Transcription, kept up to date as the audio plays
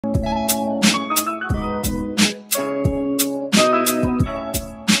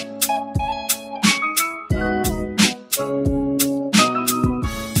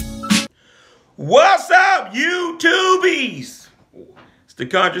The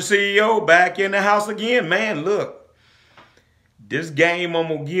country CEO back in the house again. Man, look, this game I'm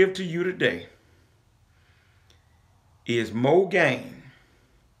going to give to you today is more game,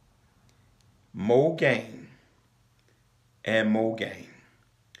 and more game.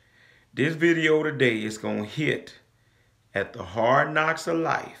 This video today is going to hit at the hard knocks of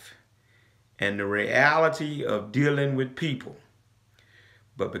life and the reality of dealing with people.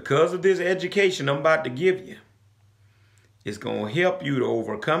 But because of this education I'm about to give you, it's going to help you to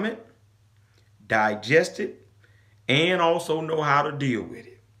overcome it, digest it, and also know how to deal with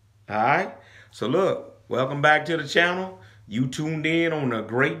it. All right? So look, welcome back to the channel. You tuned in on a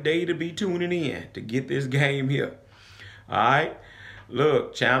great day to be tuning in to get this game here. All right?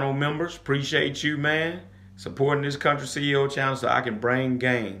 Look, channel members, appreciate you, man, supporting this Country CEO channel so I can bring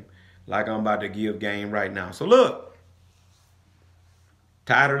game like I'm about to give game right now. So look,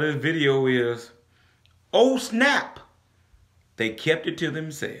 title of this video is, oh snap, they kept it to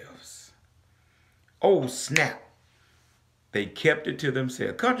themselves. Oh snap, they kept it to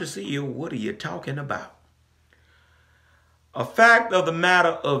themselves. Country CEO, what are you talking about? A fact of the matter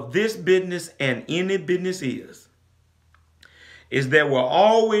of this business and any business is there will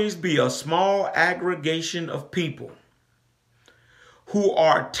always be a small aggregation of people who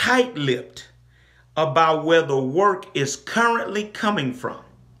are tight-lipped about where the work is currently coming from.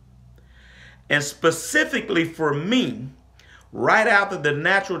 And specifically for me, right after the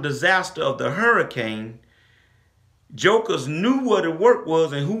natural disaster of the hurricane, jokers knew what the work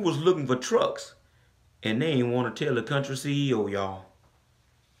was and who was looking for trucks. And they didn't want to tell the country CEO, y'all.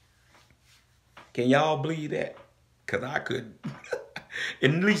 Can y'all believe that? Because I couldn't.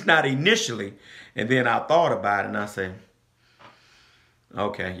 At least not initially. And then I thought about it and I said,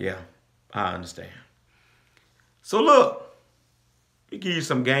 okay, yeah, I understand. So look, let me give you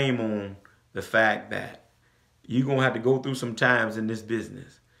some game on the fact that you're going to have to go through some times in this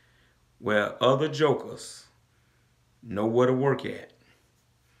business where other jokers know where to work at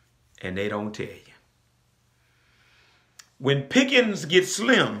and they don't tell you. When pickings get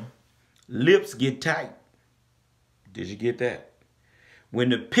slim, lips get tight. Did you get that? When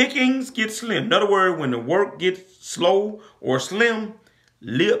the pickings get slim, in other words, when the work gets slow or slim,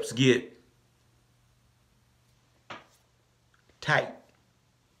 lips get tight.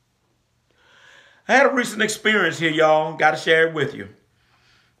 I had a recent experience here, y'all. Got to share it with you.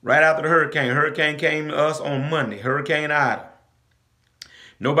 Right after the hurricane. Hurricane came to us on Monday. Hurricane Ida.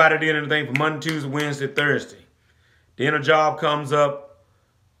 Nobody did anything for Monday, Tuesday, Wednesday, Thursday. Then a job comes up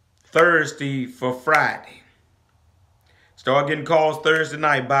Thursday for Friday. Start getting calls Thursday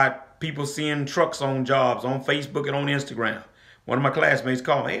night by people seeing trucks on jobs on Facebook and on Instagram. One of my classmates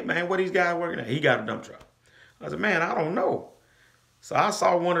called me, hey man, what these guys working at? He got a dump truck. I said, man, I don't know. So I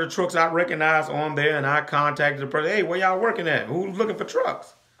saw one of the trucks I recognized on there and I contacted the person, hey, where y'all working at? Who's looking for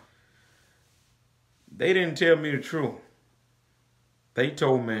trucks? They didn't tell me the truth. They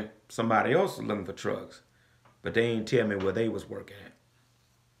told me somebody else was looking for trucks, but they didn't tell me where they was working at.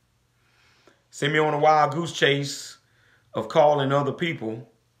 Sent me on a wild goose chase of calling other people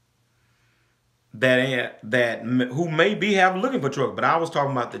who may be looking for trucks, but I was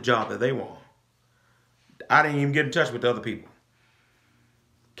talking about the job that they want. I didn't even get in touch with the other people.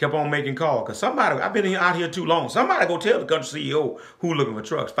 Kept on making calls because somebody, I've been out here too long. Somebody go tell the country CEO who looking for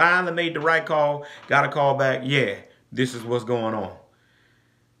trucks. Finally made the right call, got a call back. Yeah, this is what's going on.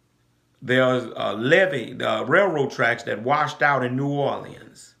 There's a levee, the railroad tracks that washed out in New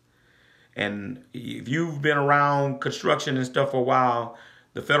Orleans. And if you've been around construction and stuff for a while,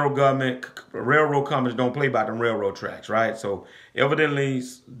 the federal government, railroad companies don't play by them railroad tracks, right? So evidently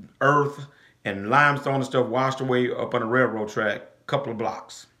earth and limestone and stuff washed away up on the railroad track a couple of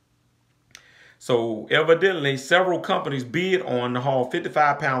blocks. So evidently several companies bid on to haul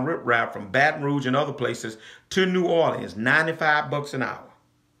 55-pound riprap from Baton Rouge and other places to New Orleans, 95 bucks an hour.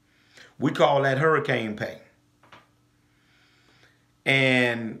 We call that hurricane pay.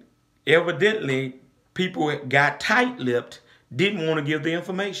 And evidently, people got tight-lipped, didn't want to give the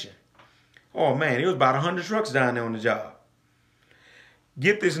information. Oh, man, it was about 100 trucks down there on the job.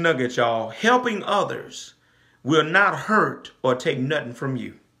 Get this nugget, y'all. Helping others will not hurt or take nothing from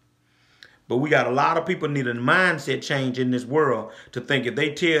you. But we got a lot of people need a mindset change in this world to think if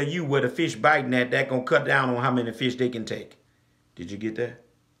they tell you where the fish biting at, that's going to cut down on how many fish they can take. Did you get that?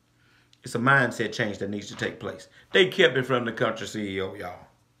 It's a mindset change that needs to take place. They kept it from the country CEO, y'all.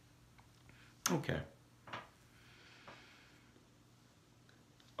 Okay.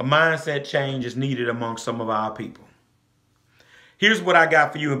 A mindset change is needed among some of our people. Here's what I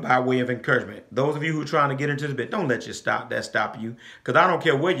got for you by way of encouragement. Those of you who are trying to get into this bit, don't let that stop you. Because I don't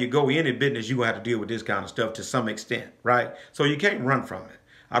care where you go, any business, you're going to have to deal with this kind of stuff to some extent, right? So you can't run from it.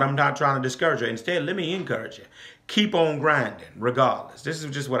 I'm not trying to discourage you. Instead, let me encourage you. Keep on grinding regardless. This is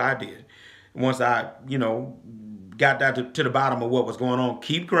just what I did. Once I, got down to the bottom of what was going on,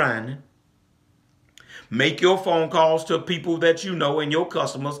 keep grinding. Make your phone calls to people that you know and your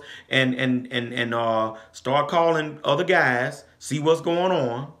customers and start calling other guys, see what's going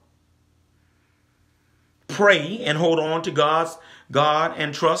on. Pray and hold on to God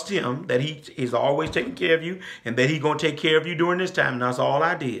and trust him that he is always taking care of you and that he's going to take care of you during this time. And that's all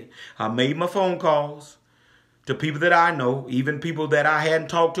I did. I made my phone calls to people that I know, even people that I hadn't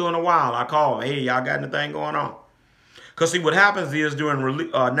talked to in a while. I called, hey, y'all got anything going on? Because see, what happens is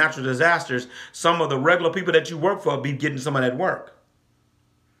during natural disasters, some of the regular people that you work for be getting some of that work.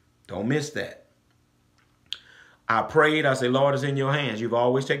 Don't miss that. I prayed. I said, Lord, it's in your hands. You've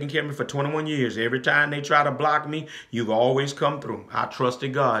always taken care of me for 21 years. Every time they try to block me, you've always come through. I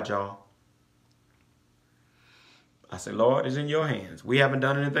trusted God, y'all. I said, Lord, it's in your hands. We haven't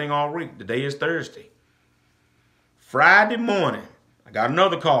done anything all week. Today is Thursday. Friday morning, I got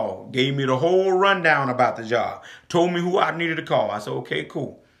another call. Gave me the whole rundown about the job. Told me who I needed to call. I said, okay,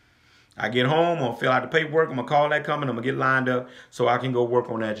 cool. I get home. I'm going to fill out the paperwork. I'm going to call that company. I'm going to get lined up so I can go work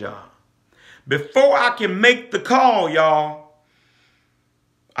on that job. Before I can make the call, y'all,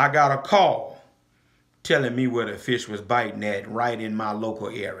 I got a call telling me where the fish was biting at right in my local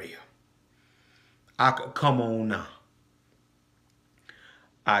area. I could come on now.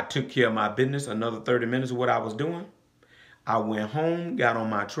 I took care of my business, another 30 minutes of what I was doing. I went home, got on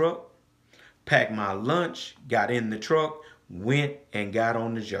my truck, packed my lunch, got in the truck, went and got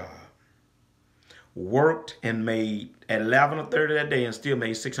on the job. Worked and made at 11:30 that day and still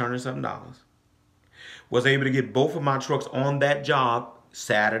made $600-something. Was able to get both of my trucks on that job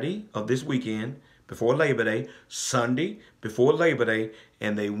Saturday of this weekend before Labor Day, Sunday before Labor Day,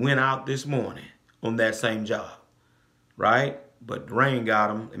 and they went out this morning on that same job, right? But rain got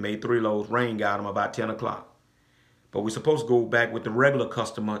them. They made 3 loads. Rain got them about 10 o'clock. But we're supposed to go back with the regular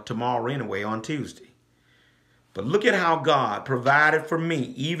customer tomorrow anyway on Tuesday. But look at how God provided for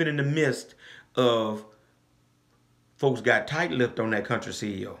me, even in the midst of folks got tight-lipped on that country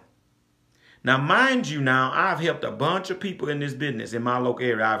CEO. Now, mind you, I've helped a bunch of people in this business in my local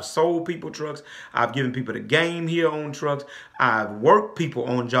area. I've sold people trucks. I've given people the game here on trucks. I've worked people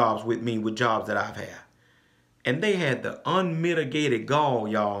on jobs with me with jobs that I've had. And they had the unmitigated gall,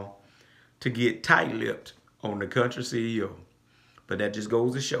 y'all, to get tight-lipped on the country CEO. But that just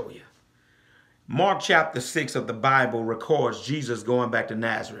goes to show you. Mark chapter 6 of the Bible records Jesus going back to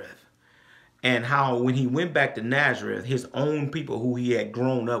Nazareth. And how when he went back to Nazareth, his own people who he had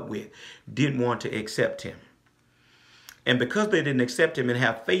grown up with didn't want to accept him. And because they didn't accept him and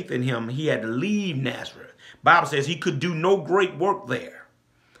have faith in him, he had to leave Nazareth. Bible says he could do no great work there.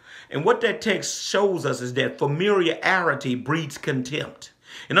 And what that text shows us is that familiarity breeds contempt.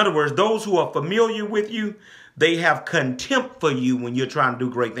 In other words, those who are familiar with you, they have contempt for you when you're trying to do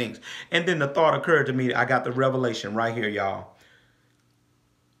great things. And then the thought occurred to me, I got the revelation right here, y'all.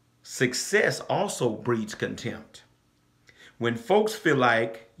 Success also breeds contempt. When folks feel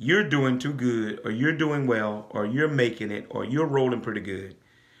like you're doing too good or you're doing well or you're making it or you're rolling pretty good,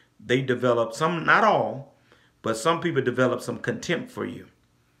 they develop some, not all, but some people develop some contempt for you.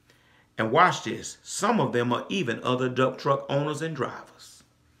 And watch this. Some of them are even other dump truck owners and drivers.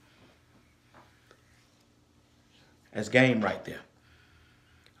 That's game right there.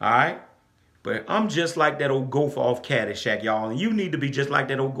 All right. But I'm just like that old gopher off Caddyshack, y'all. And you need to be just like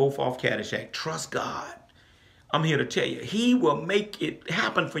that old gopher off Caddyshack. Trust God. I'm here to tell you, he will make it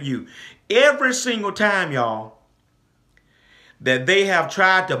happen for you. Every single time, y'all, that they have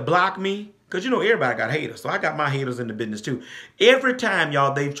tried to block me, because you know everybody got haters, so I got my haters in the business too. Every time,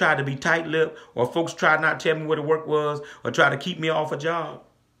 y'all, they've tried to be tight-lipped or folks tried not to tell me where the work was or try to keep me off a job,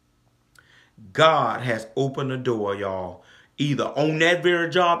 God has opened the door, y'all. Either on that very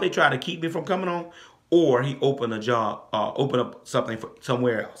job they try to keep me from coming on, or he opened a job, open up something for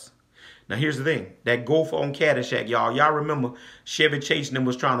somewhere else. Now here's the thing: that gopher on Caddyshack, y'all. Y'all remember Chevy Chase and them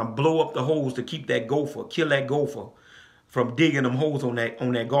was trying to blow up the holes to keep that gopher, kill that gopher from digging them holes on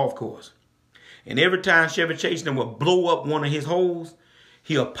that golf course. And every time Chevy Chase and them would blow up one of his holes,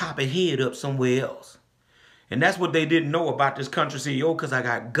 he'll pop his head up somewhere else. And that's what they didn't know about this country CEO, because I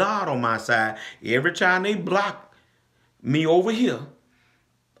got God on my side. Every time they block me over here,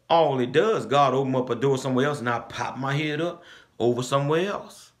 all it does, God open up a door somewhere else and I pop my head up over somewhere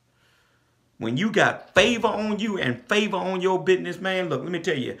else. When you got favor on you and favor on your business, man, look, let me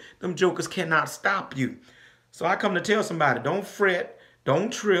tell you, them jokers cannot stop you. So I come to tell somebody, don't fret,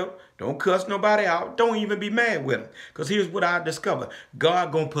 don't trip, don't cuss nobody out, don't even be mad with them. Because here's what I discovered.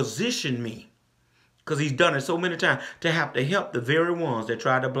 God gonna position me, because he's done it so many times, to have to help the very ones that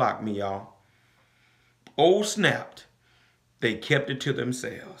tried to block me, y'all. Oh, snapped. They kept it to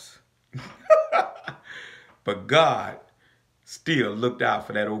themselves. But God still looked out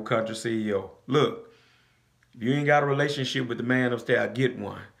for that old country CEO. Look, if you ain't got a relationship with the man upstairs, get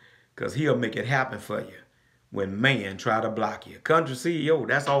one, because he'll make it happen for you when man try to block you. Country CEO,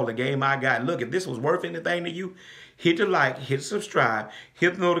 that's all the game I got. Look, if this was worth anything to you, hit the like, hit subscribe,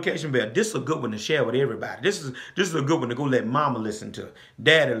 hit the notification bell. This is a good one to share with everybody. This is a good one to go let mama listen to,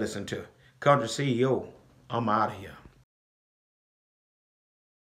 daddy listen to. Country CEO, I'm out of here.